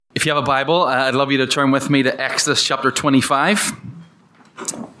If you have a Bible, I'd love you to turn with me to Exodus chapter 25.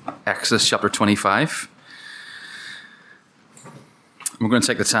 Exodus chapter 25. We're going to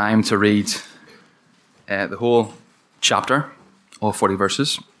take the time to read the whole chapter, all 40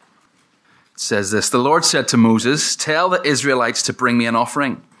 verses. It says this: The Lord said to Moses, "Tell the Israelites to bring me an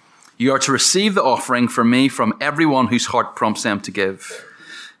offering. You are to receive the offering from me from everyone whose heart prompts them to give.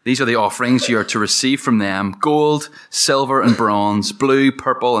 These are the offerings you are to receive from them: gold, silver and bronze, blue,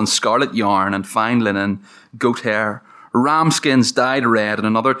 purple and scarlet yarn and fine linen, goat hair, ram skins dyed red and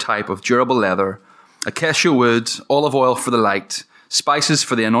another type of durable leather, acacia wood, olive oil for the light, spices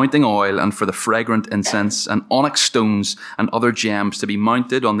for the anointing oil and for the fragrant incense, and onyx stones and other gems to be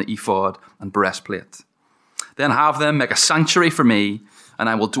mounted on the ephod and breastplate. Then have them make a sanctuary for me, and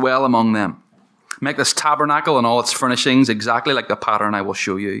I will dwell among them. Make this tabernacle and all its furnishings exactly like the pattern I will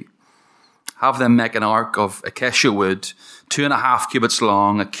show you. Have them make an ark of acacia wood, 2.5 cubits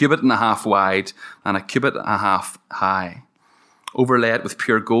long, 1.5 cubits wide, and 1.5 cubits high. Overlay it with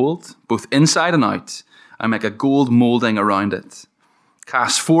pure gold, both inside and out, and make a gold molding around it.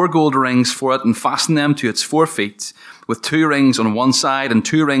 Cast 4 gold rings for it and fasten them to its 4 feet, with 2 rings on one side and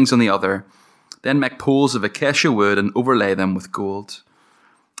 2 rings on the other. Then make poles of acacia wood and overlay them with gold.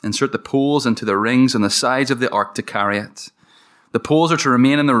 Insert the poles into the rings on the sides of the ark to carry it. The poles are to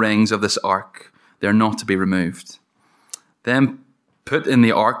remain in the rings of this ark. They are not to be removed. Then put in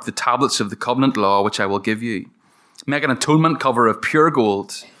the ark the tablets of the covenant law which I will give you. Make an atonement cover of pure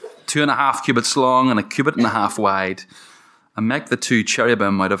gold, 2.5 cubits long and 1.5 cubits wide. And make the 2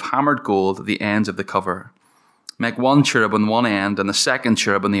 cherubim out of hammered gold at the ends of the cover. Make 1 cherub on one end and the 2nd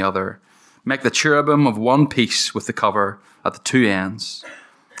cherub on the other. Make the cherubim of one piece with the cover at the 2 ends.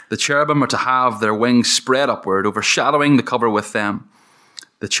 The cherubim are to have their wings spread upward, overshadowing the cover with them.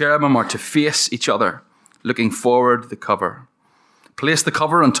 The cherubim are to face each other, looking forward the cover. Place the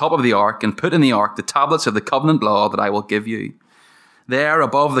cover on top of the ark and put in the ark the tablets of the covenant law that I will give you. There,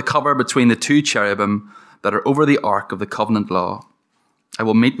 above the cover between the 2 cherubim that are over the ark of the covenant law, I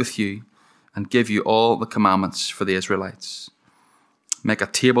will meet with you and give you all the commandments for the Israelites. Make a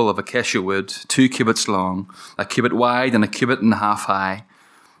table of acacia wood, 2 cubits long, 1 cubit wide and 1.5 cubits high.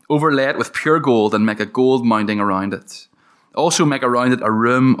 Overlay it with pure gold and make a gold mounting around it. Also make around it a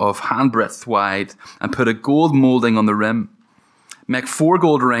rim of handbreadth wide and put a gold molding on the rim. Make 4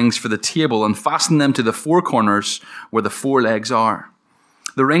 gold rings for the table and fasten them to the 4 corners where the 4 legs are.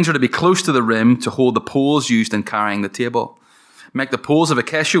 The rings are to be close to the rim to hold the poles used in carrying the table. Make the poles of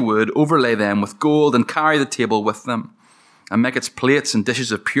acacia wood, overlay them with gold and carry the table with them. And make its plates and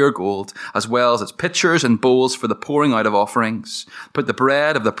dishes of pure gold, as well as its pitchers and bowls for the pouring out of offerings. Put the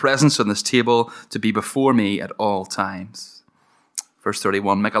bread of the presence on this table to be before me at all times. Verse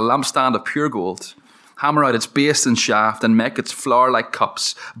 31, make a lampstand of pure gold. Hammer out its base and shaft and make its flower-like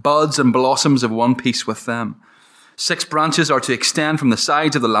cups, buds and blossoms of one piece with them. 6 branches are to extend from the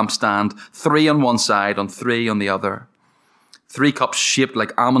sides of the lampstand, 3 on one side and 3 on the other. 3 cups shaped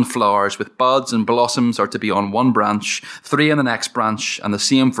like almond flowers with buds and blossoms are to be on one branch, 3 on the next branch, and the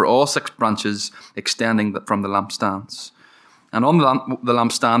same for all 6 branches extending from the lampstands. And on the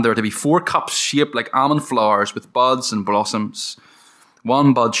lampstand there are to be 4 cups shaped like almond flowers with buds and blossoms.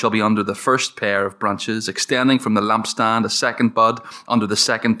 1 bud shall be under the first pair of branches, extending from the lampstand, a 2nd bud under the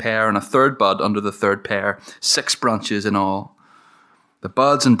 2nd pair, and a 3rd bud under the 3rd pair, 6 branches in all. The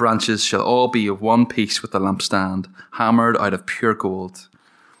buds and branches shall all be of one piece with the lampstand, hammered out of pure gold.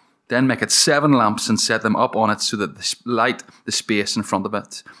 Then make it 7 lamps and set them up on it so that they light the space in front of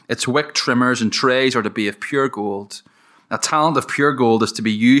it. Its wick trimmers and trays are to be of pure gold. A talent of pure gold is to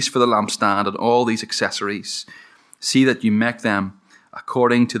be used for the lampstand and all these accessories. See that you make them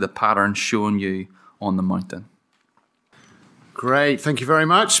according to the pattern shown you on the mountain. Great, thank you very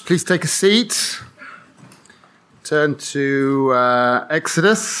much. Please take a seat. Turn to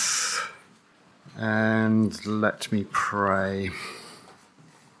Exodus and let me pray.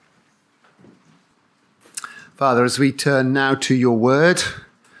 Father, as we turn now to your word,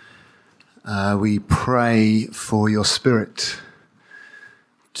 we pray for your Spirit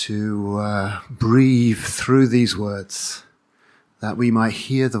to breathe through these words, that we might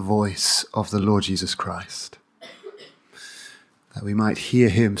hear the voice of the Lord Jesus Christ, that we might hear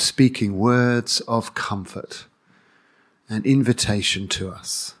him speaking words of comfort, an invitation to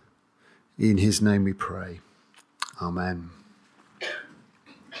us. In his name we pray. Amen. Are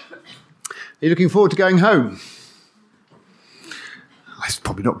you looking forward to going home? I've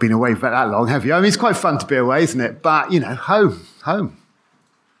probably not been away for that long, have you? I mean, it's quite fun to be away, isn't it? But, home.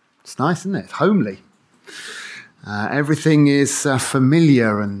 It's nice, isn't it? It's homely. Everything is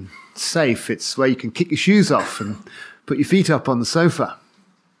familiar and safe. It's where you can kick your shoes off and put your feet up on the sofa.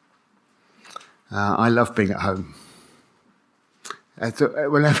 I love being at home.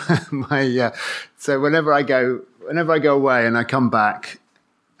 Whenever I go away and I come back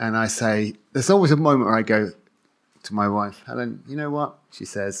and I say, there's always a moment where I go to my wife, Helen, you know what? She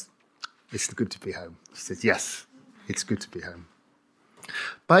says, it's good to be home. She says, yes, it's good to be home.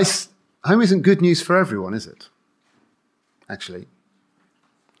 But home isn't good news for everyone, is it? Actually.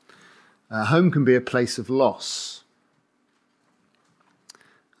 Home can be a place of loss.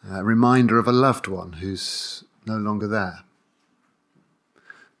 A reminder of a loved one who's no longer there.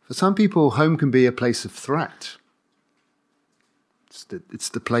 For some people, home can be a place of threat. It's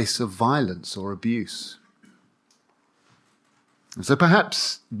the place of violence or abuse. And so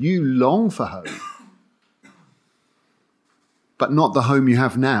perhaps you long for home, but not the home you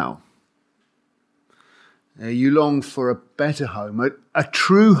have now. You long for a better home, a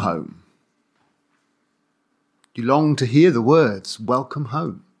true home. You long to hear the words, welcome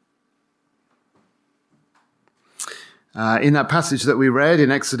home. In that passage that we read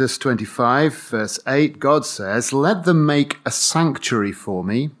in Exodus 25, verse 8, God says, let them make a sanctuary for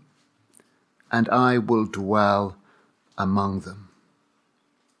me, and I will dwell among them.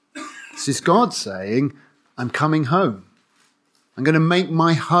 This is God saying, I'm coming home. I'm going to make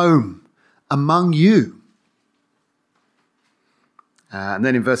my home among you. And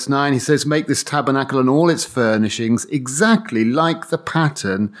then in verse 9, he says, make this tabernacle and all its furnishings exactly like the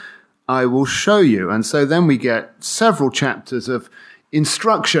pattern I will show you. And so then we get several chapters of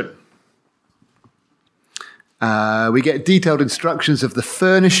instruction. We get detailed instructions of the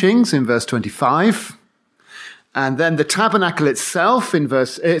furnishings in verse 25. And then the tabernacle itself in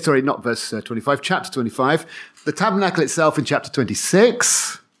chapter 25. The tabernacle itself in chapter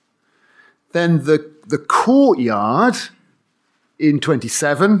 26. Then the courtyard in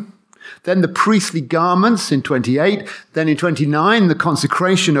 27. Then the priestly garments in 28. Then in 29, the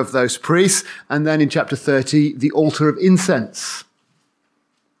consecration of those priests. And then in chapter 30, the altar of incense.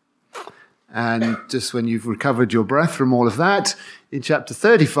 And just when you've recovered your breath from all of that, in chapter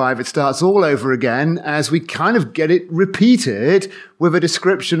 35, it starts all over again as we kind of get it repeated with a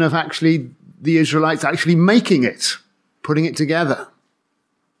description of actually the Israelites actually making it, putting it together.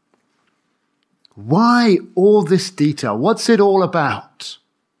 Why all this detail? What's it all about?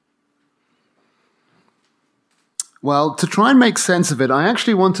 Well, to try and make sense of it, I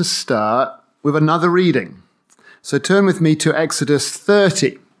actually want to start with another reading. So turn with me to Exodus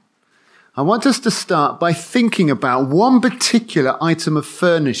 30. I want us to start by thinking about one particular item of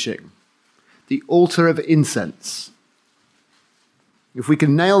furnishing, the altar of incense. If we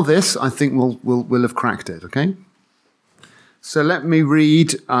can nail this, I think we'll have cracked it, okay? So let me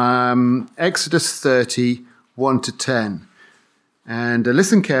read Exodus 30, 1 to 10. And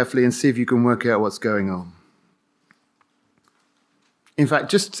listen carefully and see if you can work out what's going on. In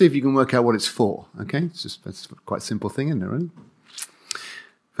fact, just see if you can work out what it's for, okay? That's quite a simple thing, isn't it, really?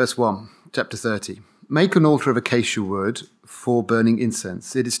 Verse 1, chapter 30. Make an altar of acacia wood for burning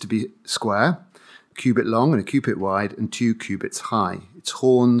incense. It is to be square, a cubit long and a cubit wide, and 2 cubits high. Its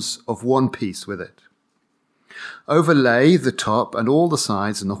horns of one piece with it. Overlay the top and all the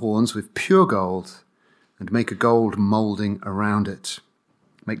sides and the horns with pure gold, and make a gold moulding around it.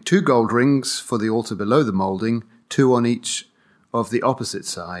 Make 2 gold rings for the altar below the moulding, 2 on each of the opposite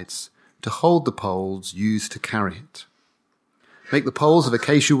sides, to hold the poles used to carry it. Make the poles of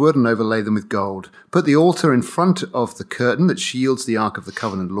acacia wood and overlay them with gold. Put the altar in front of the curtain that shields the Ark of the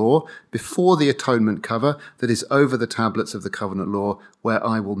Covenant law, before the atonement cover that is over the tablets of the covenant law, where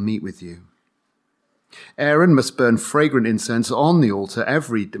I will meet with you. Aaron must burn fragrant incense on the altar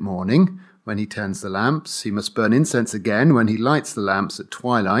every morning when he tends the lamps. He must burn incense again when he lights the lamps at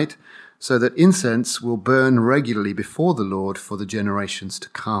twilight, so that incense will burn regularly before the Lord for the generations to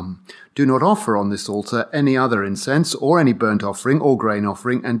come. Do not offer on this altar any other incense or any burnt offering or grain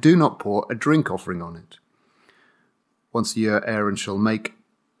offering, and do not pour a drink offering on it. Once a year, Aaron shall make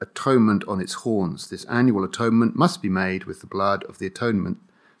atonement on its horns. This annual atonement must be made with the blood of the atonement,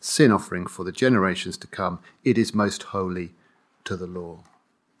 sin offering for the generations to come. It is most holy to the Lord.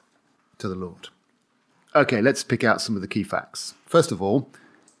 Okay, let's pick out some of the key facts. First of all,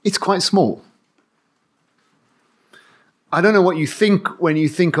 it's quite small. I don't know what you think when you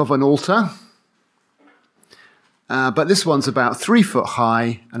think of an altar, but this one's about 3 foot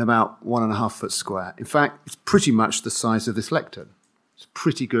high and about 1.5 foot square. In fact, it's pretty much the size of this lectern. It's a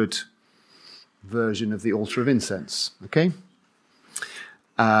pretty good version of the altar of incense, okay?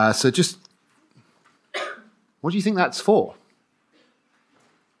 So just, what do you think that's for?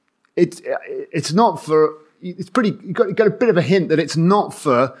 It's not for... It's pretty. You got a bit of a hint that it's not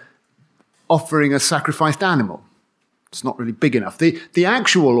for offering a sacrificed animal. It's not really big enough. The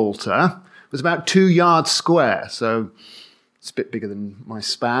actual altar was about 2 yards square, so it's a bit bigger than my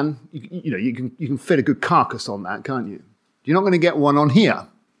span. You can fit a good carcass on that, can't you? You're not going to get one on here.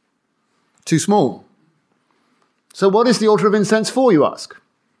 Too small. So what is the altar of incense for, you ask?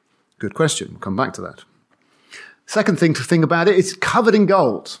 Good question. We'll come back to that. Second thing to think about it, it's covered in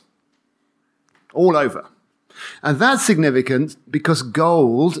gold. All over. And that's significant because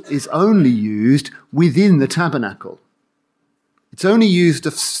gold is only used within the tabernacle. It's only used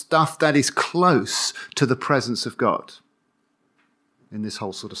of stuff that is close to the presence of God in this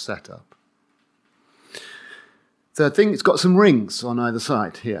whole sort of setup. Third thing, it's got some rings on either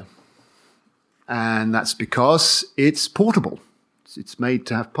side here. And that's because it's portable. It's made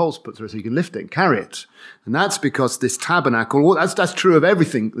to have poles put through so you can lift it and carry it. And that's because this tabernacle, that's true of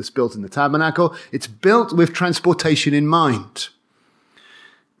everything that's built in the tabernacle. It's built with transportation in mind.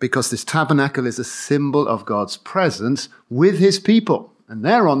 Because this tabernacle is a symbol of God's presence with his people. And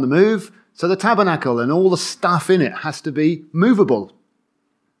they're on the move, so the tabernacle and all the stuff in it has to be movable.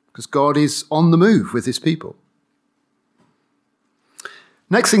 Because God is on the move with his people.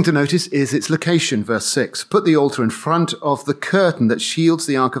 Next thing to notice is its location, verse 6. Put the altar in front of the curtain that shields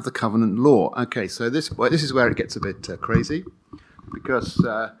the Ark of the Covenant law. Okay, so this is where it gets a bit crazy, because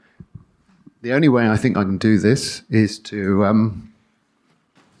the only way I think I can do this is to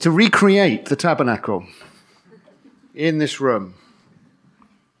recreate the tabernacle in this room.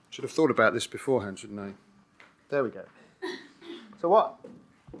 Should have thought about this beforehand, shouldn't I? There we go.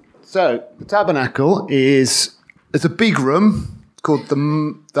 So the tabernacle is a big room called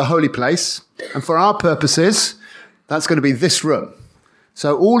the holy place. And for our purposes, that's going to be this room.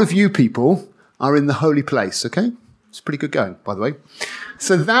 So all of you people are in the holy place, okay? It's pretty good going, by the way.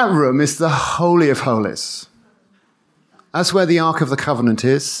 So that room is the Holy of Holies. That's where the Ark of the Covenant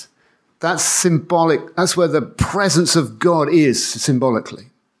is. That's symbolic. That's where the presence of God is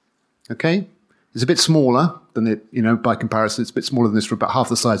symbolically. Okay? It's a bit smaller than it, by comparison. It's a bit smaller than this room, about half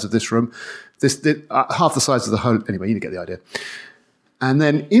the size of this room. Half the size of the whole. Anyway, you get the idea. And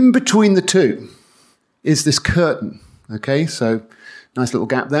then in between the two is this curtain. Okay, so nice little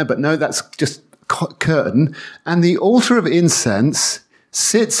gap there, but no, that's just curtain. And the altar of incense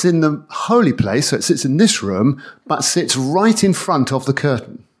sits in the holy place, so it sits in this room, but sits right in front of the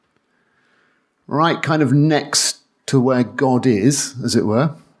curtain. Right kind of next to where God is, as it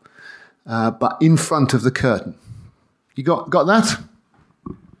were, but in front of the curtain. You got that?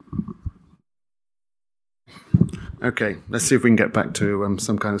 Okay, let's see if we can get back to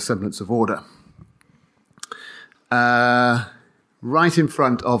some kind of semblance of order. Right in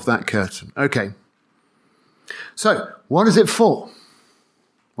front of that curtain. Okay. So, what is it for?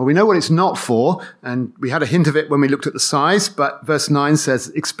 Well, we know what it's not for, and we had a hint of it when we looked at the size, but verse 9 says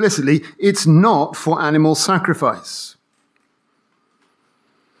explicitly, it's not for animal sacrifice.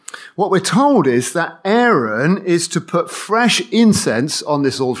 What we're told is that Aaron is to put fresh incense on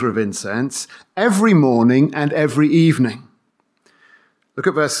this altar of incense every morning and every evening. Look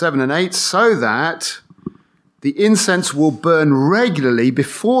at verse 7 and 8. So that the incense will burn regularly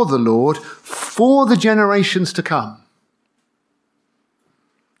before the Lord for the generations to come.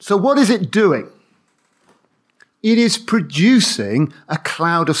 So what is it doing? It is producing a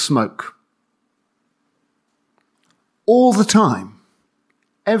cloud of smoke. All the time.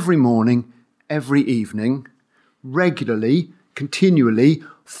 Every morning, every evening, regularly, continually,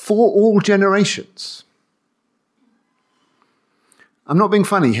 for all generations. I'm not being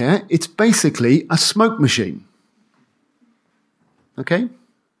funny here. It's basically a smoke machine. Okay?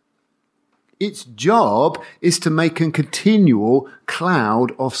 Its job is to make a continual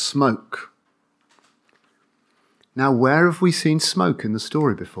cloud of smoke. Now, where have we seen smoke in the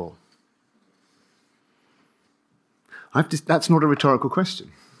story before? That's not a rhetorical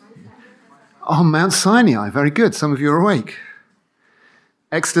question. Oh, Mount Sinai. Very good. Some of you are awake.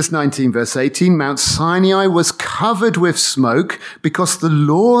 Exodus 19, verse 18, Mount Sinai was covered with smoke because the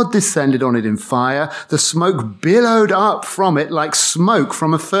Lord descended on it in fire. The smoke billowed up from it like smoke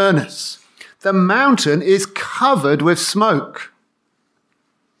from a furnace. The mountain is covered with smoke.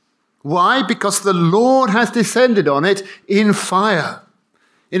 Why? Because the Lord has descended on it in fire.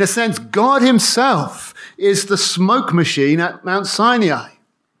 In a sense, God himself is the smoke machine at Mount Sinai.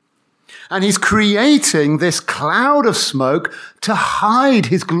 And he's creating this cloud of smoke to hide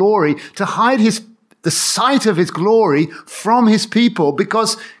his glory, to hide the sight of his glory from his people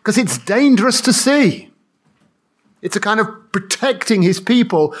because it's dangerous to see. It's a kind of protecting his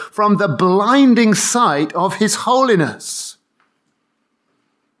people from the blinding sight of his holiness.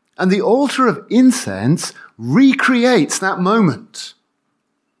 And the altar of incense recreates that moment.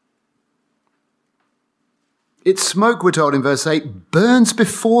 Its smoke, we're told in verse 8, burns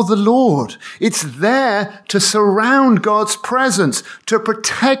before the Lord. It's there to surround God's presence, to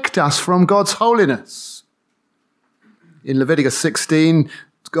protect us from God's holiness. In Leviticus 16,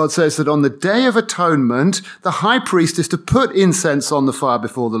 God says that on the Day of Atonement, the high priest is to put incense on the fire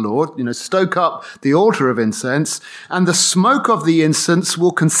before the Lord, stoke up the altar of incense, and the smoke of the incense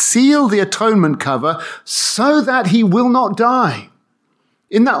will conceal the atonement cover so that he will not die.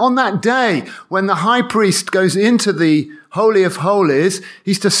 On that day, when the high priest goes into the Holy of Holies,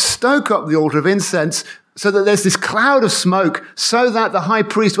 he's to stoke up the altar of incense so that there's this cloud of smoke so that the high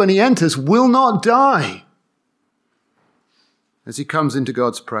priest, when he enters, will not die as he comes into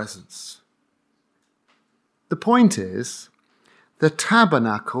God's presence. The point is, the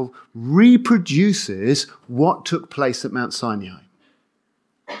tabernacle reproduces what took place at Mount Sinai.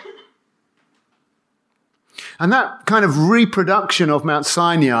 And that kind of reproduction of Mount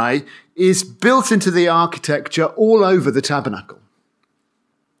Sinai is built into the architecture all over the tabernacle.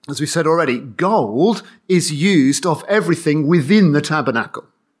 As we said already, gold is used of everything within the tabernacle.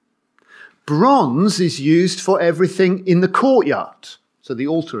 Bronze is used for everything in the courtyard. So the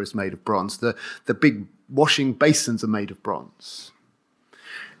altar is made of bronze. The big washing basins are made of bronze.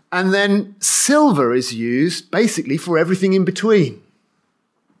 And then silver is used basically for everything in between.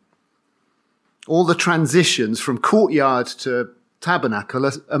 All the transitions from courtyard to tabernacle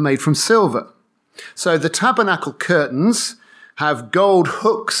are made from silver. So the tabernacle curtains have gold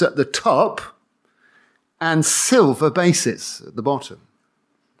hooks at the top and silver bases at the bottom.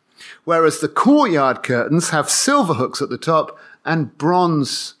 Whereas the courtyard curtains have silver hooks at the top and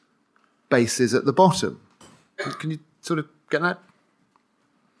bronze bases at the bottom. Can you sort of get that?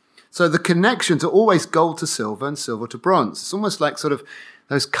 So the connections are always gold to silver and silver to bronze. It's almost like sort of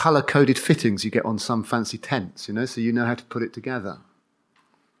those colour-coded fittings you get on some fancy tents, so you know how to put it together.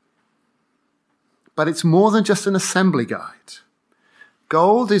 But it's more than just an assembly guide.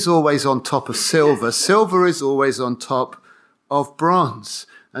 Gold is always on top of silver. Silver is always on top of bronze.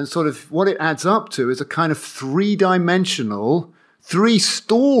 And sort of what it adds up to is a kind of three-dimensional,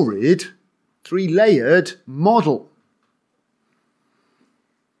 three-storied, three-layered model.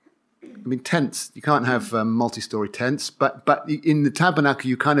 I mean, tents, you can't have multi-story tents, but in the tabernacle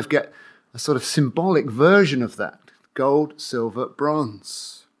you kind of get a sort of symbolic version of that. Gold, silver,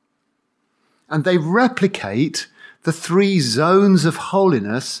 bronze. And they replicate the three zones of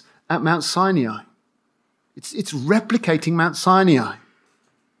holiness at Mount Sinai. It's replicating Mount Sinai.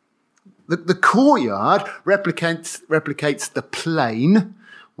 The courtyard replicates the plain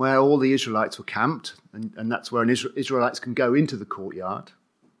where all the Israelites were camped, and that's where Israelites can go into the courtyard.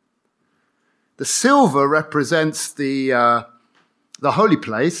 The silver represents the holy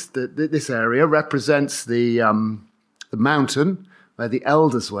place. This area represents the mountain where the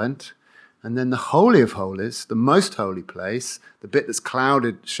elders went. And then the Holy of Holies, the most holy place, the bit that's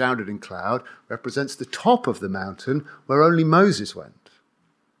shrouded in cloud, represents the top of the mountain where only Moses went.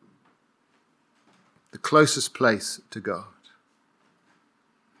 The closest place to God.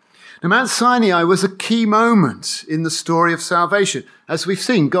 Now, Mount Sinai was a key moment in the story of salvation. As we've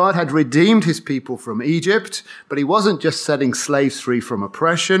seen, God had redeemed his people from Egypt, but he wasn't just setting slaves free from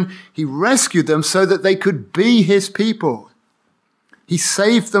oppression. He rescued them so that they could be his people. He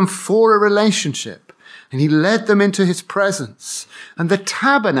saved them for a relationship, and he led them into his presence. And the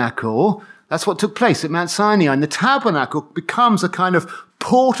tabernacle, that's what took place at Mount Sinai, and the tabernacle becomes a kind of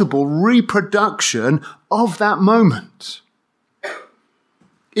portable reproduction of that moment.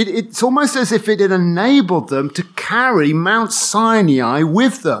 It's almost as if it had enabled them to carry Mount Sinai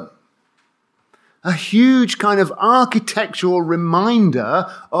with them. A huge kind of architectural reminder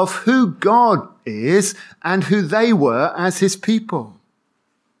of who God is and who they were as his people.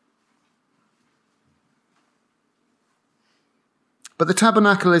 But the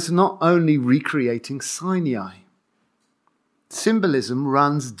tabernacle is not only recreating Sinai. Symbolism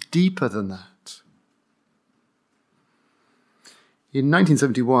runs deeper than that. In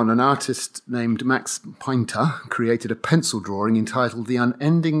 1971, an artist named Max Painter created a pencil drawing entitled The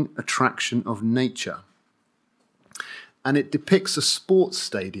Unending Attraction of Nature. And it depicts a sports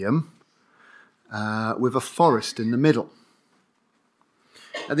stadium with a forest in the middle.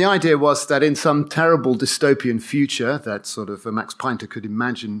 And the idea was that in some terrible dystopian future that sort of Max Painter could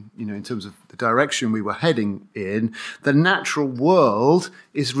imagine, in terms of the direction we were heading in, the natural world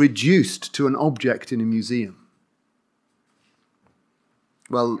is reduced to an object in a museum.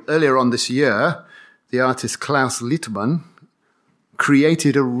 Well, earlier on this year, the artist Klaus Littmann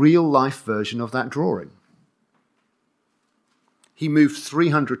created a real-life version of that drawing. He moved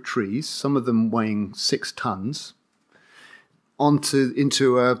 300 trees, some of them weighing 6 tons,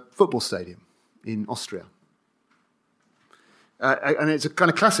 into a football stadium in Austria. And it's a kind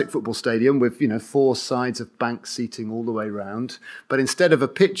of classic football stadium with, 4 sides of bank seating all the way round. But instead of a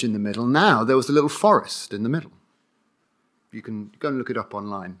pitch in the middle, now there was a little forest in the middle. You can go and look it up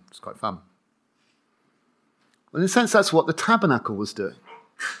online. It's quite fun. Well, in a sense, that's what the tabernacle was doing.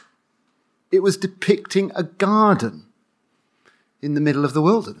 It was depicting a garden in the middle of the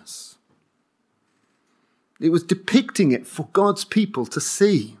wilderness. It was depicting it for God's people to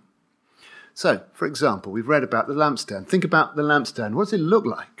see. So, for example, we've read about the lampstand. Think about the lampstand. What does it look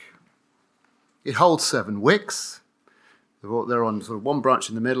like? It holds 7 wicks. They're on sort of one branch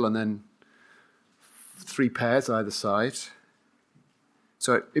in the middle and then 3 pairs either side.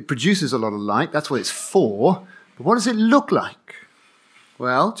 So it produces a lot of light. That's what it's for. But what does it look like?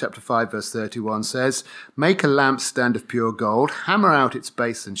 Well, chapter 5, verse 31 says, "Make a lampstand of pure gold, hammer out its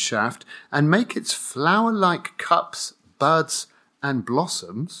base and shaft, and make its flower-like cups, buds, and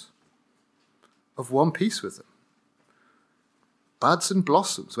blossoms of one piece with them." Buds and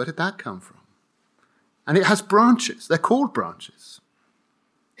blossoms, where did that come from? And it has branches. They're called branches.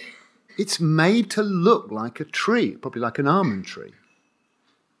 It's made to look like a tree, probably like an almond tree.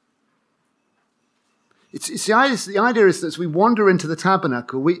 The idea is that as we wander into the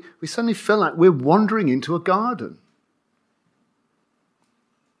tabernacle, we suddenly feel like we're wandering into a garden.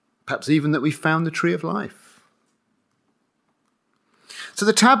 Perhaps even that we found the tree of life. So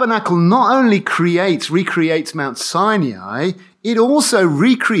the tabernacle not only recreates Mount Sinai, it also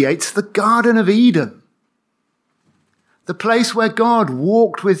recreates the Garden of Eden, the place where God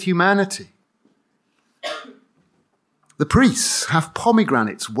walked with humanity. The priests have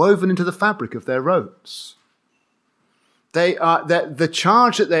pomegranates woven into the fabric of their robes. The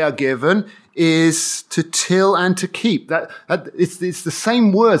charge that they are given is to till and to keep. It's the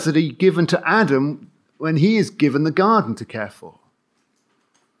same words that are given to Adam when he is given the garden to care for.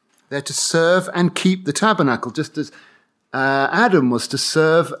 They're to serve and keep the tabernacle, just as Adam was to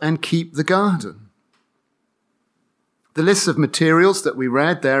serve and keep the garden. The list of materials that we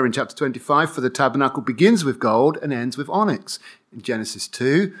read there in chapter 25 for the tabernacle begins with gold and ends with onyx. In Genesis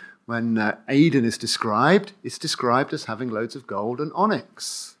 2, when Eden is described, it's described as having loads of gold and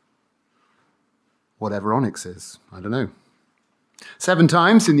onyx. Whatever onyx is, I don't know. 7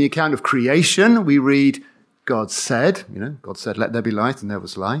 times in the account of creation, we read, God said, God said, "Let there be light," and there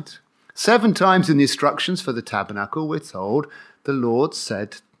was light. 7 times in the instructions for the tabernacle, we're told, the Lord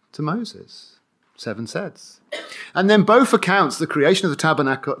said to Moses. 7 says. And then both accounts, the creation of the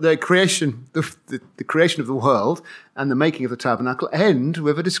tabernacle, the creation of the world and the making of the tabernacle, end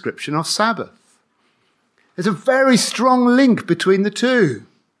with a description of Sabbath. There's a very strong link between the two.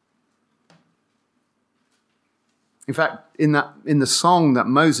 In fact, in the song that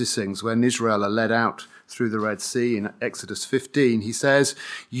Moses sings when Israel are led out through the Red Sea in Exodus 15, he says,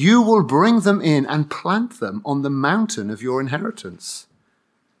 "You will bring them in and plant them on the mountain of your inheritance,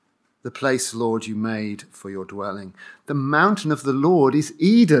 the place, Lord, you made for your dwelling." The mountain of the Lord is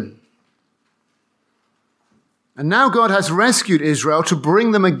Eden. And now God has rescued Israel to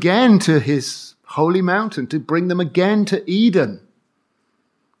bring them again to his holy mountain, to bring them again to Eden,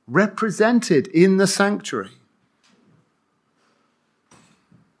 represented in the sanctuary.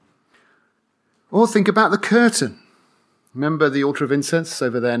 Or think about the curtain. Remember the altar of incense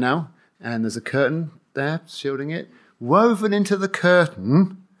over there now? And there's a curtain there shielding it. Woven into the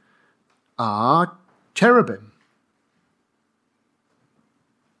curtain are cherubim.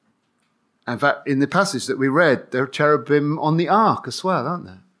 In fact, in the passage that we read, there are cherubim on the ark as well, aren't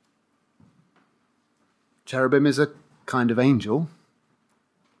there? Cherubim is a kind of angel.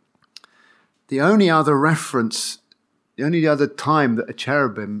 The only other time that a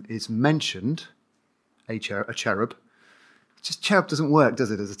cherubim is mentioned, a cherub, just cherub doesn't work,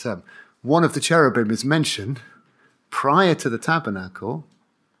 does it, as a term? One of the cherubim is mentioned prior to the tabernacle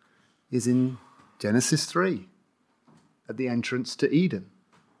is in Genesis 3, at the entrance to Eden.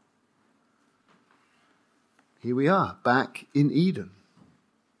 Here we are, back in Eden.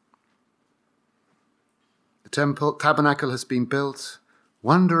 The tabernacle has been built.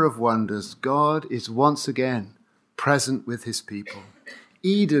 Wonder of wonders, God is once again present with his people.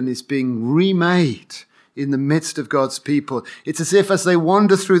 Eden is being remade in the midst of God's people. It's as if as they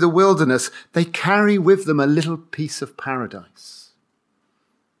wander through the wilderness, they carry with them a little piece of paradise.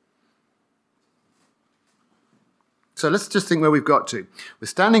 So let's just think where we've got to. We're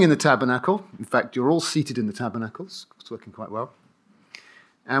standing in the tabernacle. In fact, you're all seated in the tabernacles. It's working quite well.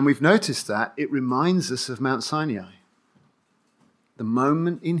 And we've noticed that it reminds us of Mount Sinai, the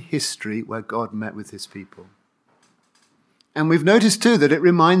moment in history where God met with his people. And we've noticed too that it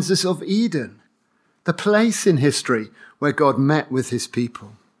reminds us of Eden, the place in history where God met with his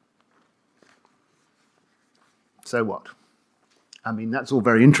people. So what? I mean, that's all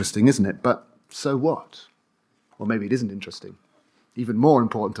very interesting, isn't it? But so what? Or maybe it isn't interesting. Even more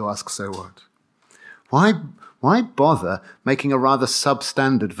important to ask, so what? Why bother making a rather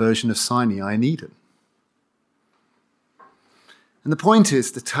substandard version of Sinai in Eden? And the point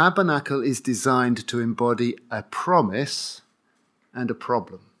is, the tabernacle is designed to embody a promise and a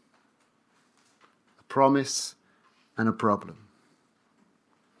problem. A promise and a problem.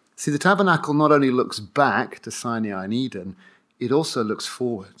 See, the tabernacle not only looks back to Sinai and Eden, it also looks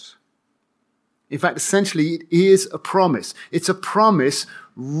forward. In fact, essentially, it is a promise. It's a promise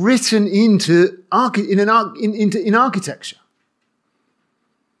written into architecture.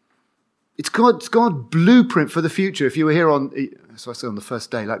 It's God's blueprint for the future. If you were here on the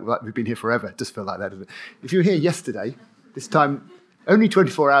first day, like we've been here forever, it does feel like that, doesn't it? If you were here yesterday, this time, only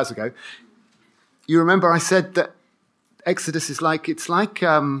 24 hours ago, you remember I said that Exodus is like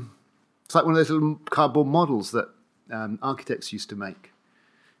one of those little cardboard models that architects used to make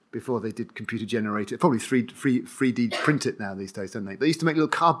before they did computer generated. Probably 3D print it now these days, don't they? They used to make little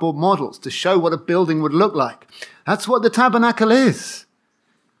cardboard models to show what a building would look like. That's what the tabernacle is.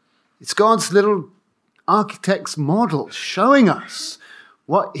 It's God's little architect's model showing us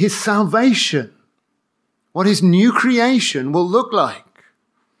what his salvation, what his new creation will look like.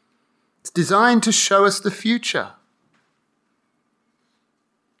 It's designed to show us the future.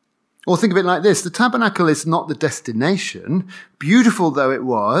 Or think of it like this. The tabernacle is not the destination. Beautiful though it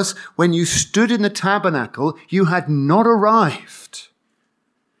was, when you stood in the tabernacle, you had not arrived.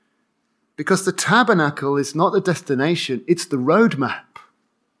 Because the tabernacle is not the destination, it's the roadmap,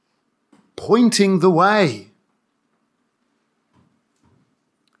 pointing the way.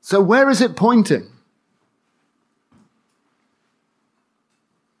 So where is it pointing?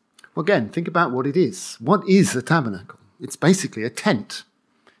 Well, again, think about what it is. What is a tabernacle? It's basically a tent.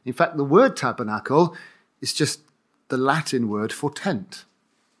 In fact, the word tabernacle is just the Latin word for tent.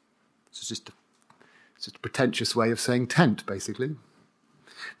 It's just a pretentious way of saying tent, basically.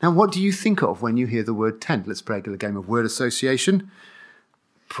 Now, what do you think of when you hear the word tent? Let's play a little game of word association.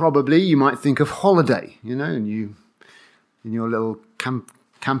 Probably you might think of holiday, and you in your little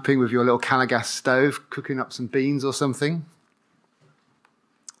camping with your little Calagas stove, cooking up some beans or something.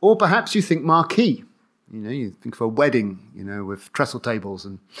 Or perhaps you think marquee. You think of a wedding, with trestle tables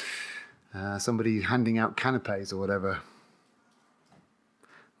and somebody handing out canapes or whatever.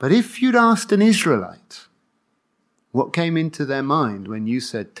 But if you'd asked an Israelite what came into their mind when you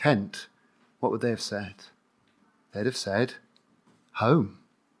said tent, what would they have said? They'd have said home.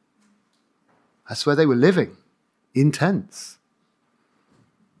 That's where they were living, in tents.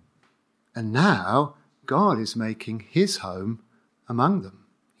 And now God is making his home among them.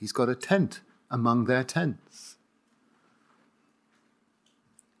 He's got a tent among their tents.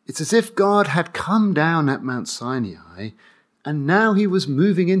 It's as if God had come down at Mount Sinai and now he was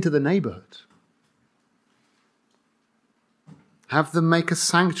moving into the neighborhood. Have them make a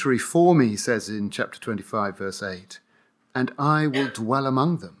sanctuary for me, he says in chapter 25, verse 8, and I will dwell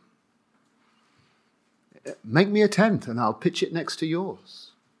among them. Make me a tent and I'll pitch it next to yours.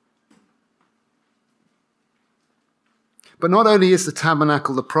 But not only is the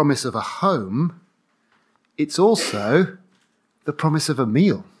tabernacle the promise of a home, it's also the promise of a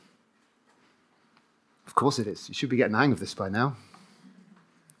meal. Of course it is. You should be getting the hang of this by now.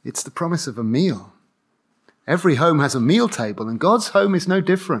 It's the promise of a meal. Every home has a meal table, and God's home is no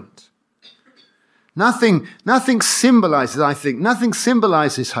different. Nothing symbolizes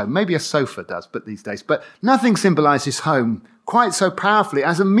home. Maybe a sofa does, but these days. But nothing symbolizes home quite so powerfully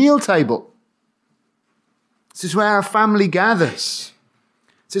as a meal table. This is where our family gathers.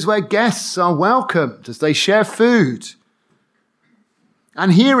 This is where guests are welcomed as they share food.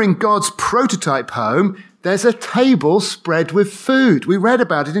 And here in God's prototype home, there's a table spread with food. We read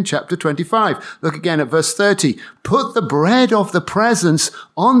about it in chapter 25. Look again at verse 30. Put the bread of the presence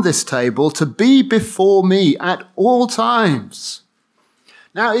on this table to be before me at all times.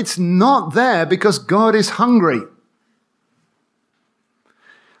 Now, it's not there because God is hungry.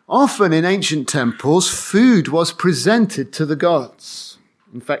 Often in ancient temples, food was presented to the gods.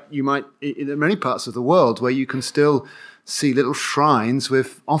 In fact, there are many parts of the world where you can still see little shrines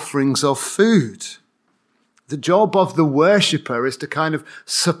with offerings of food. The job of the worshipper is to kind of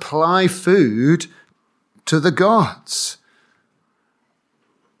supply food to the gods.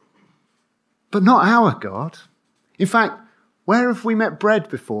 But not our God. In fact, where have we met bread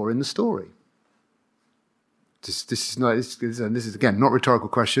before in the story? This is again not a rhetorical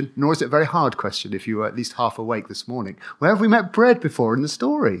question, nor is it a very hard question if you were at least half awake this morning. Where have we met bread before in the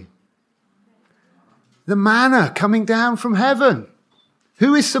story? The manna coming down from heaven.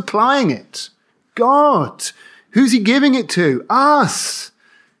 Who is supplying it? God. Who's he giving it to? Us.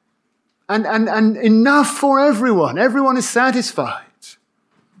 And enough for everyone. Everyone is satisfied.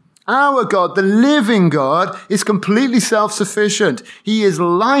 Our God, the living God, is completely self-sufficient. He is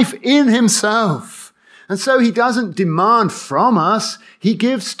life in himself. And so he doesn't demand from us, he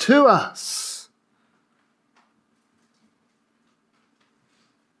gives to us.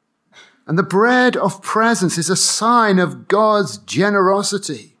 And the bread of presence is a sign of God's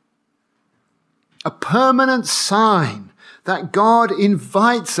generosity. A permanent sign that God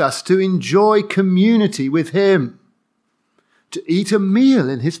invites us to enjoy community with him, to eat a meal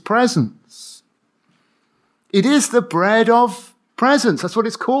in his presence. It is the bread of presence. That's what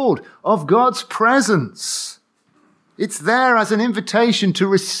it's called, of God's presence. It's there as an invitation to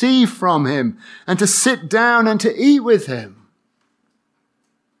receive from him and to sit down and to eat with him.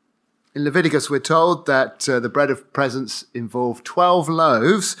 In Leviticus, we're told that the bread of presence involved 12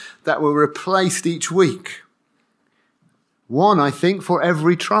 loaves that were replaced each week. One, I think, for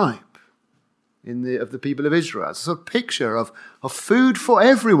every tribe of the people of Israel. It's a sort of picture of food for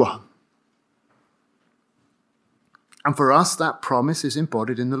everyone. And for us, that promise is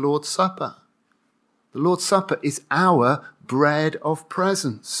embodied in the Lord's Supper. The Lord's Supper is our bread of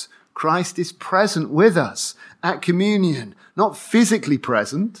presence. Christ is present with us at communion, not physically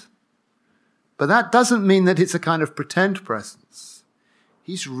present, but that doesn't mean that it's a kind of pretend presence.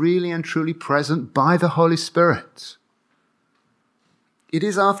 He's really and truly present by the Holy Spirit. It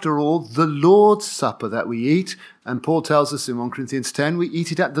is, after all, the Lord's Supper that we eat, and Paul tells us in 1 Corinthians 10, we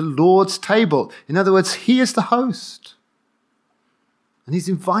eat it at the Lord's table. In other words, he is the host, and he's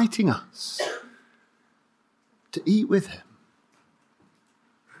inviting us to eat with him.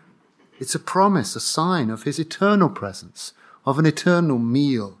 It's a promise, a sign of his eternal presence, of an eternal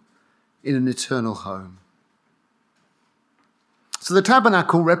meal in an eternal home. So the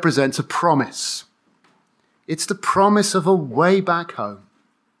tabernacle represents a promise. It's the promise of a way back home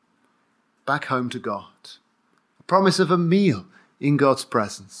to God. A promise of a meal in God's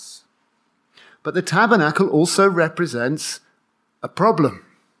presence. But the tabernacle also represents a problem.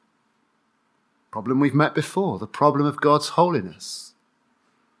 Problem we've met before, the problem of God's holiness.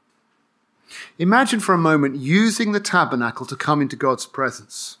 Imagine for a moment using the tabernacle to come into God's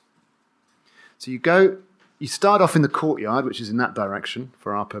presence. So you start off in the courtyard, which is in that direction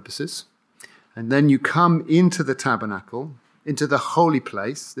for our purposes. And then you come into the tabernacle, into the holy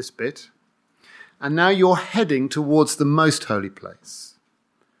place, this bit. And now you're heading towards the most holy place.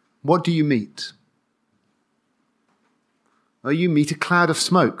 What do you meet? Well, you meet a cloud of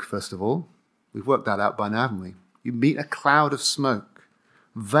smoke, first of all. We've worked that out by now, haven't we? You meet a cloud of smoke,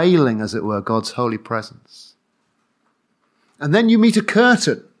 veiling, as it were, God's holy presence. And then you meet a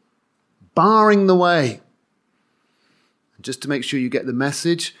curtain, barring the way. And just to make sure you get the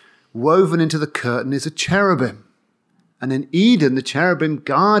message, woven into the curtain is a cherubim. And in Eden, the cherubim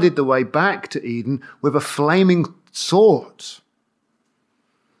guarded the way back to Eden with a flaming sword.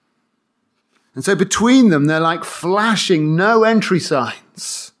 And so between them, they're like flashing no entry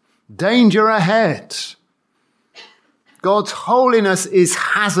signs. Danger ahead. God's holiness is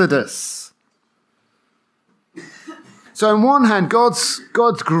hazardous. So on one hand, God's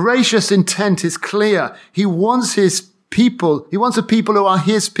gracious intent is clear. He wants his people, he wants a people who are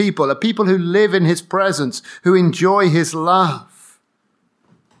his people, a people who live in his presence, who enjoy his love.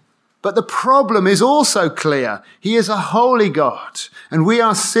 But the problem is also clear. He is a holy God, and we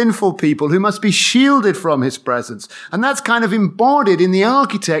are sinful people who must be shielded from his presence. And that's kind of embodied in the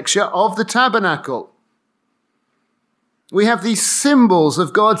architecture of the tabernacle. We have these symbols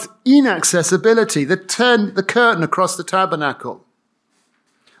of God's inaccessibility that turn the curtain across the tabernacle.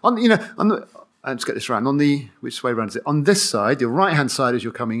 Let's get this right. Which way around is it? On this side, your right-hand side as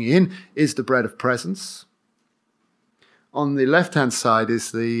you're coming in, is the bread of presence. On the left-hand side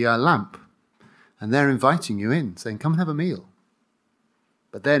is the lamp. And they're inviting you in, saying, come and have a meal.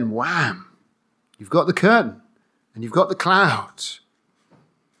 But then, wham, you've got the curtain and you've got the cloud.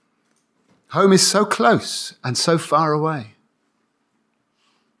 Home is so close and so far away.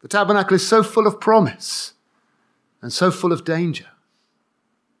 The tabernacle is so full of promise and so full of danger.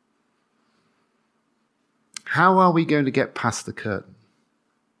 How are we going to get past the curtain?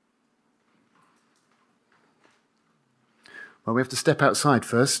 Well, we have to step outside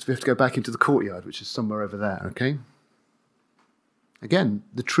first. We have to go back into the courtyard, which is somewhere over there, okay? Again,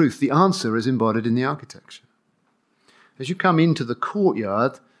 the truth, the answer is embodied in the architecture. As you come into the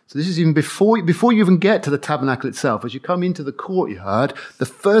courtyard, so this is even before you even get to the tabernacle itself, as you come into the courtyard, the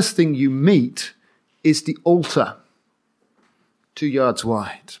first thing you meet is the altar, 2 yards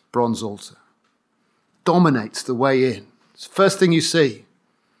wide, bronze altar. Dominates the way in. It's the first thing you see.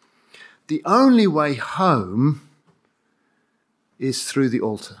 the only way home is through the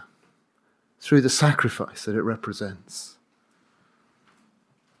altar, through the sacrifice that it represents.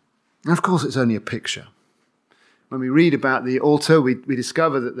 And of course, it's only a picture. When we read about the altar, we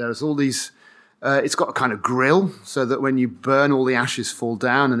discover that there's all these, it's got a kind of grill, so that when you burn, all the ashes fall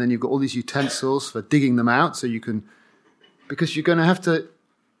down, and then you've got all these utensils for digging them out, so you can, because you're going to have to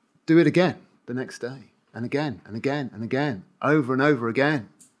do it again the next day, and again, and again, and again, over and over again.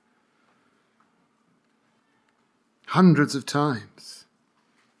 Hundreds of times.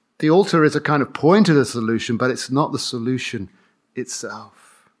 The altar is a kind of point to the solution, but it's not the solution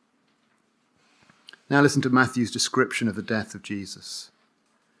itself. Now listen to Matthew's description of the death of Jesus.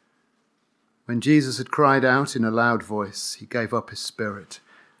 When Jesus had cried out in a loud voice, he gave up his spirit.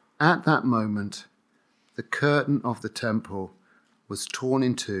 At that moment, the curtain of the temple was torn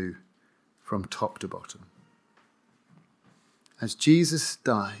in two from top to bottom. As Jesus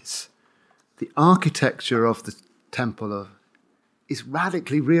dies, the architecture of the temple is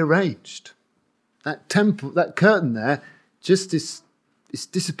radically rearranged. That temple, that curtain there, just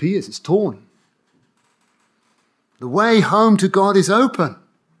disappears. It's torn. The way home to God is open.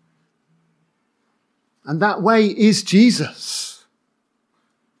 And that way is Jesus.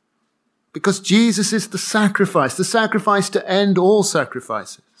 Because Jesus is the sacrifice to end all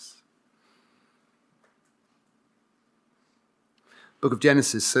sacrifices. The book of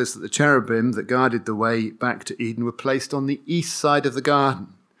Genesis says that the cherubim that guarded the way back to Eden were placed on the east side of the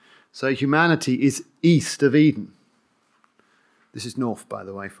garden. So humanity is east of Eden. This is north, by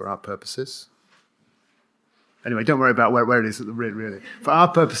the way, for our purposes. Anyway, don't worry about where it is, really. For our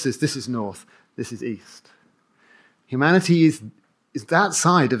purposes, this is north, this is east. Humanity is that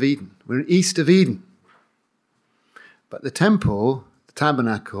side of Eden. We're east of Eden. But the temple, the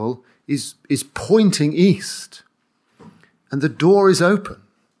tabernacle, is pointing east. And the door is open.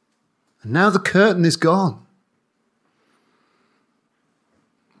 And now the curtain is gone.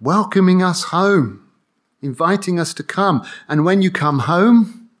 Welcoming us home, inviting us to come. And when you come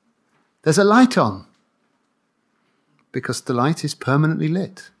home, there's a light on. Because the light is permanently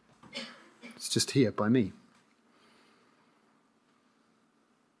lit. It's just here by me.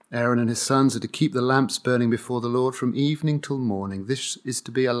 Aaron and his sons are to keep the lamps burning before the Lord from evening till morning. This is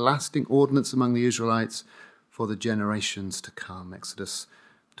to be a lasting ordinance among the Israelites for the generations to come. Exodus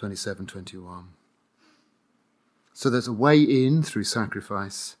 27:21. So there's a way in through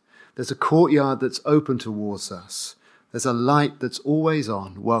sacrifice. There's a courtyard that's open towards us. There's a light that's always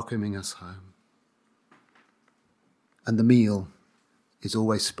on, welcoming us home. And the meal is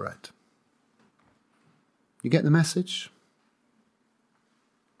always spread. You get the message?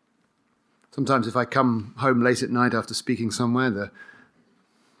 Sometimes if I come home late at night after speaking somewhere,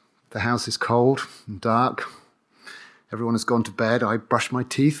 the house is cold and dark. Everyone has gone to bed. I brush my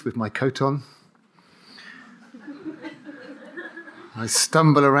teeth with my coat on. I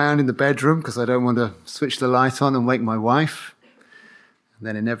stumble around in the bedroom because I don't want to switch the light on and wake my wife. And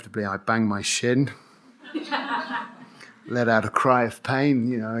then inevitably I bang my shin. Let out a cry of pain,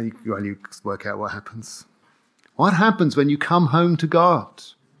 you work out what happens. What happens when you come home to God?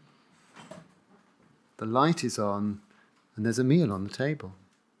 The light is on and there's a meal on the table.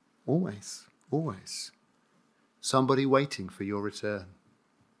 Always, always. Somebody waiting for your return.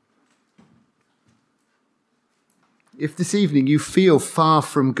 If this evening you feel far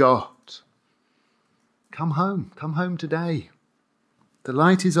from God, come home today. The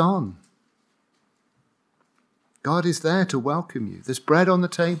light is on. God is there to welcome you. There's bread on the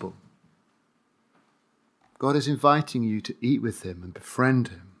table. God is inviting you to eat with him and befriend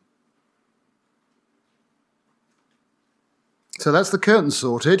him. So that's the curtain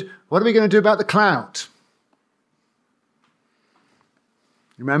sorted. What are we going to do about the cloud?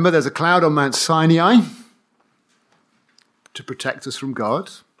 Remember, there's a cloud on Mount Sinai to protect us from God.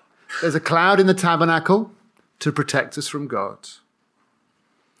 There's a cloud in the tabernacle to protect us from God.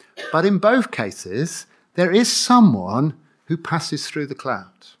 But in both cases, there is someone who passes through the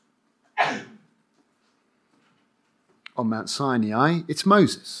cloud. On Mount Sinai, it's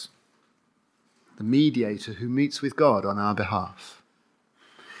Moses, the mediator who meets with God on our behalf.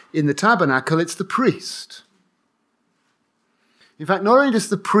 In the tabernacle, it's the priest. In fact, not only does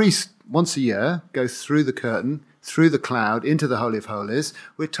the priest once a year go through the curtain, through the cloud, into the Holy of Holies,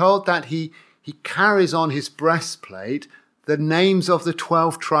 we're told that he carries on his breastplate the names of the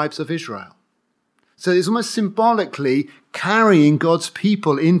 12 tribes of Israel. So it's almost symbolically carrying God's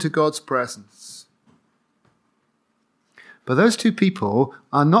people into God's presence. But those two people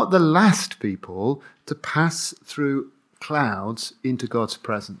are not the last people to pass through clouds into God's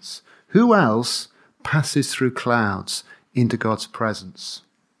presence. Who else passes through clouds into God's presence?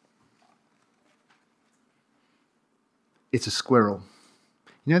 it's a squirrel.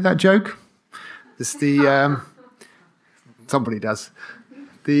 You know that joke? It's the somebody does.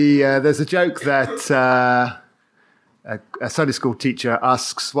 There's a joke that a Sunday school teacher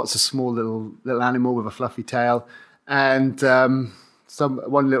asks, "What's a small little animal with a fluffy tail?" And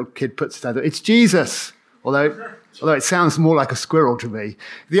one little kid puts it out. It's Jesus. Although it sounds more like a squirrel to me.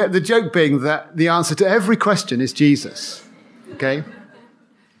 The joke being that the answer to every question is Jesus. Okay.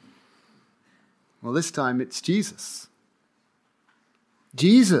 Well, this time it's Jesus.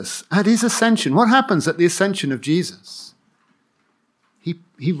 Jesus at his ascension. What happens at the ascension of Jesus?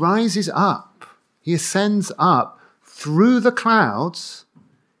 He rises up. He ascends up through the clouds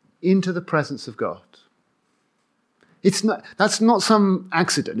into the presence of God. That's not some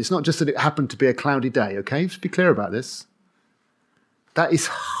accident. It's not just that it happened to be a cloudy day, okay? Let's be clear about this. That is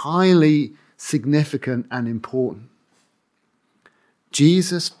highly significant and important.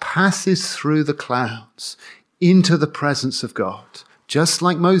 Jesus passes through the clouds into the presence of God, just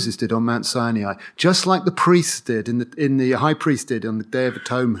like Moses did on Mount Sinai, just like the priest did in the high priest did on the Day of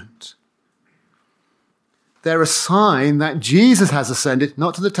Atonement. They're a sign that Jesus has ascended,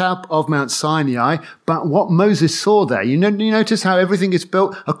 not to the top of Mount Sinai, but what Moses saw there. You notice how everything is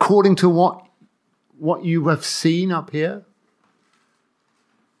built according to what you have seen up here?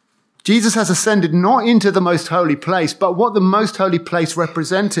 Jesus has ascended not into the most holy place, but what the most holy place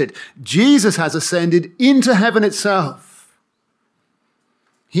represented. Jesus has ascended into heaven itself.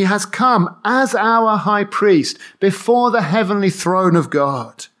 He has come as our high priest before the heavenly throne of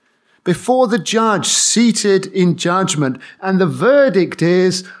God, before the judge seated in judgment, and the verdict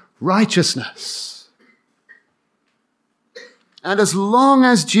is righteousness. And as long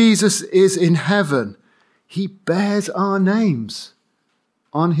as Jesus is in heaven, he bears our names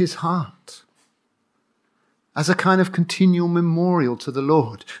on his heart as a kind of continual memorial to the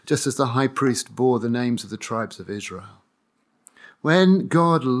Lord, just as the high priest bore the names of the tribes of Israel. When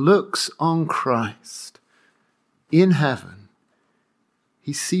God looks on Christ in heaven,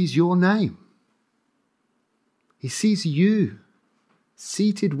 he sees your name. He sees you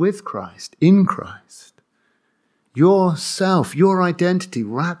seated with Christ, in Christ. Yourself, your identity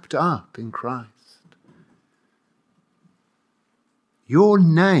wrapped up in Christ. Your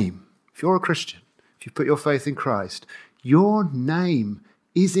name, if you're a Christian, if you put your faith in Christ, your name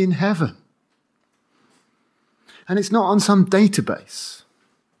is in heaven. And it's not on some database.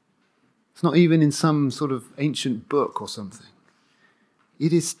 It's not even in some sort of ancient book or something.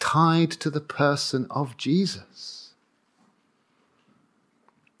 It is tied to the person of Jesus.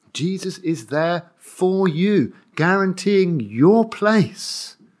 Jesus is there for you, guaranteeing your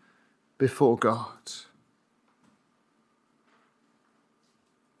place before God.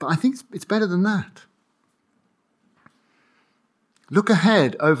 But I think it's better than that. Look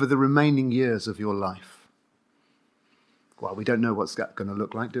ahead over the remaining years of your life. Well, we don't know what's that going to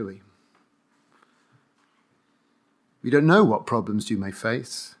look like, do we? We don't know what problems you may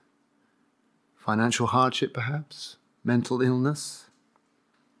face. Financial hardship, perhaps. Mental illness.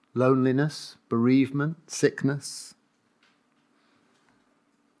 Loneliness. Bereavement. Sickness.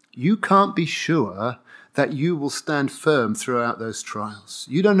 You can't be sure that you will stand firm throughout those trials.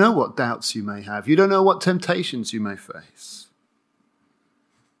 You don't know what doubts you may have. You don't know what temptations you may face.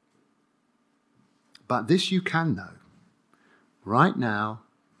 But this you can know. Right now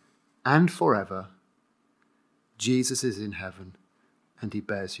and forever, Jesus is in heaven and he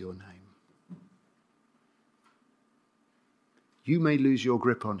bears your name. You may lose your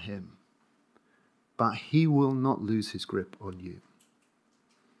grip on him, but he will not lose his grip on you.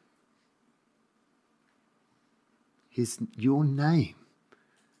 Your name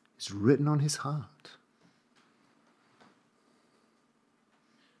is written on his heart.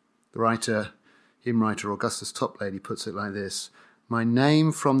 The hymn writer Augustus Toplady puts it like this: "My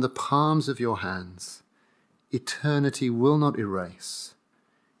name from the palms of your hands, eternity will not erase.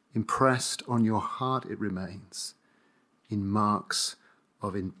 Impressed on your heart it remains, in marks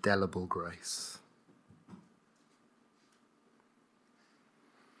of indelible grace."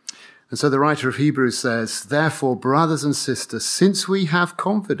 And so the writer of Hebrews says, "Therefore, brothers and sisters, since we have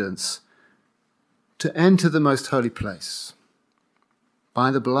confidence to enter the most holy place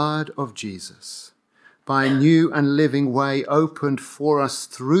by the blood of Jesus, by a new and living way opened for us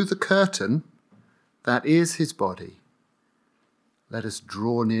through the curtain that is his body, let us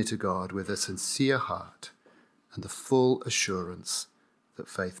draw near to God with a sincere heart and the full assurance that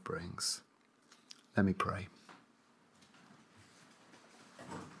faith brings." Let me pray.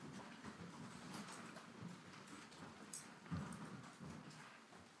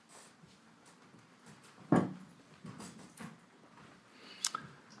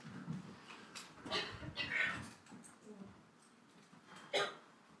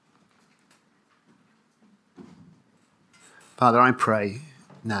 Father, I pray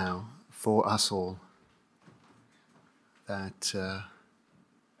now for us all that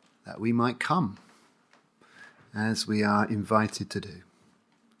we might come as we are invited to do.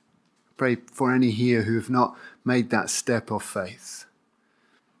 Pray for any here who have not made that step of faith.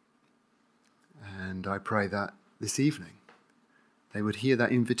 And I pray that this evening they would hear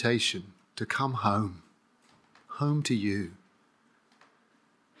that invitation to come home to you,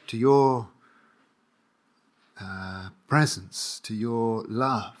 to your presence, to your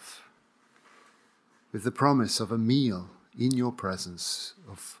love, with the promise of a meal in your presence,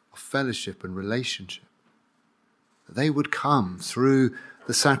 of fellowship and relationship. That they would come through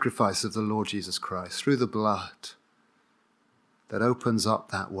the sacrifice of the Lord Jesus Christ, through the blood that opens up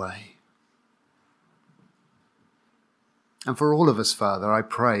that way. And for all of us, Father, I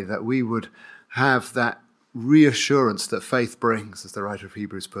pray that we would have that reassurance that faith brings, as the writer of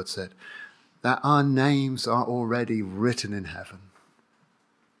Hebrews puts it, that our names are already written in heaven.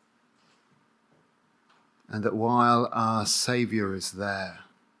 And that while our Saviour is there,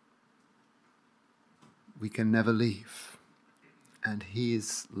 we can never leave. And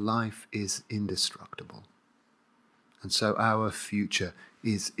his life is indestructible. And so our future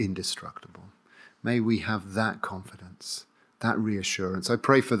is indestructible. May we have that confidence, that reassurance. I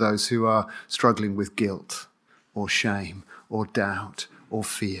pray for those who are struggling with guilt or shame or doubt or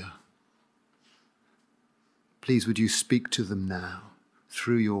fear. Please would you speak to them now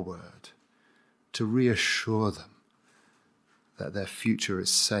through your word to reassure them that their future is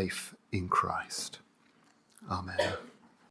safe in Christ. Amen.